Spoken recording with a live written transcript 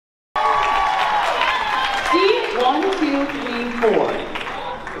2, 3, 4.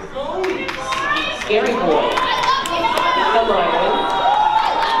 Scary boy. Hello.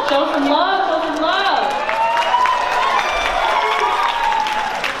 Show some love, show some love.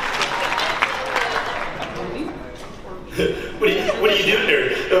 What are you doing there?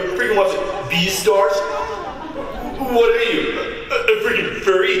 Freaking watching Beastars? What are you? A freaking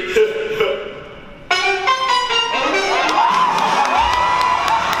furry?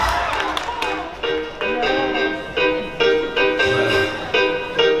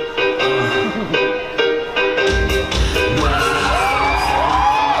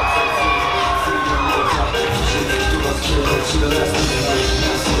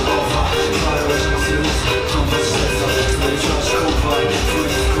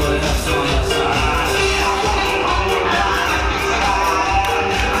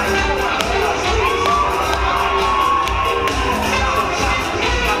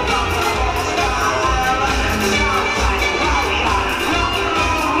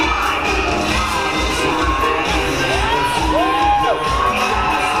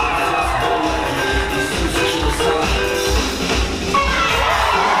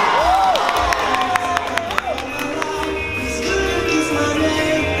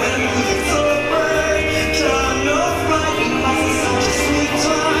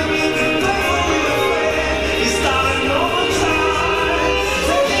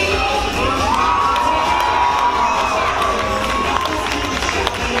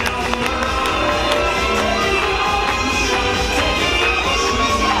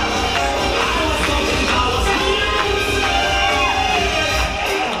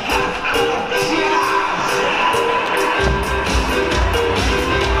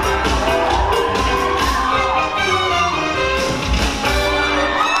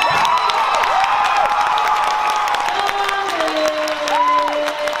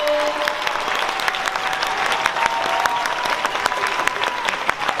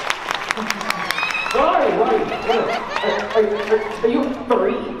 Are you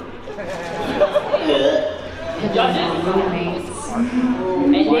furry? Judges? Roommates.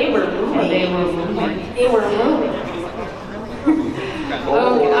 And they were roommates. They were roommates.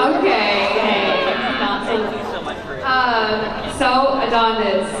 Okay. So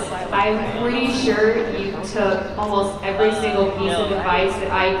Adondis, I'm pretty sure you took almost every single piece of advice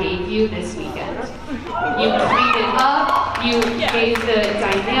that I gave you this weekend. You cleaned it up, you gave the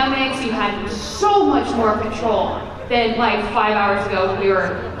dynamics, you had so much more control than like 5 hours ago when we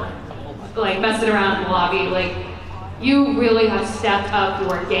were like messing around in the lobby. Like, you really have stepped up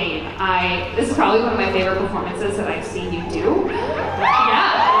your game. This is probably one of my favorite performances that I've seen you do.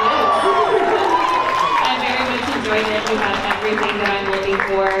 Yeah, it is. I very much enjoyed it. You have everything that I'm looking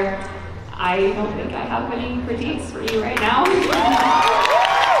for. I don't think I have any critiques for you right now.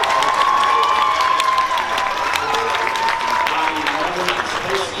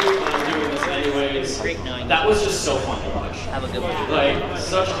 That was just so fun to watch. Have a good one. Like,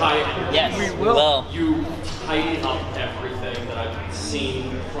 such high energy. Yes, we will. You tightened up everything that I've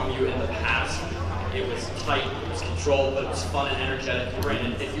seen from you in the past. It was tight, it was controlled, but it was fun and energetic.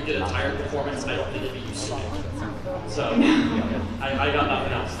 Granted, if you did a tired performance, I don't think it'd be used to it. So, I got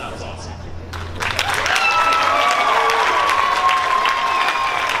nothing else. That was awesome.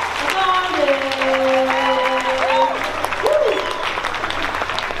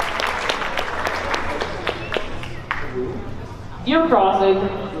 You're crossing.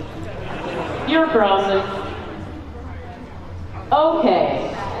 You're crossing.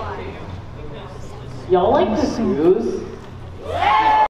 Okay. Y'all like the snooze?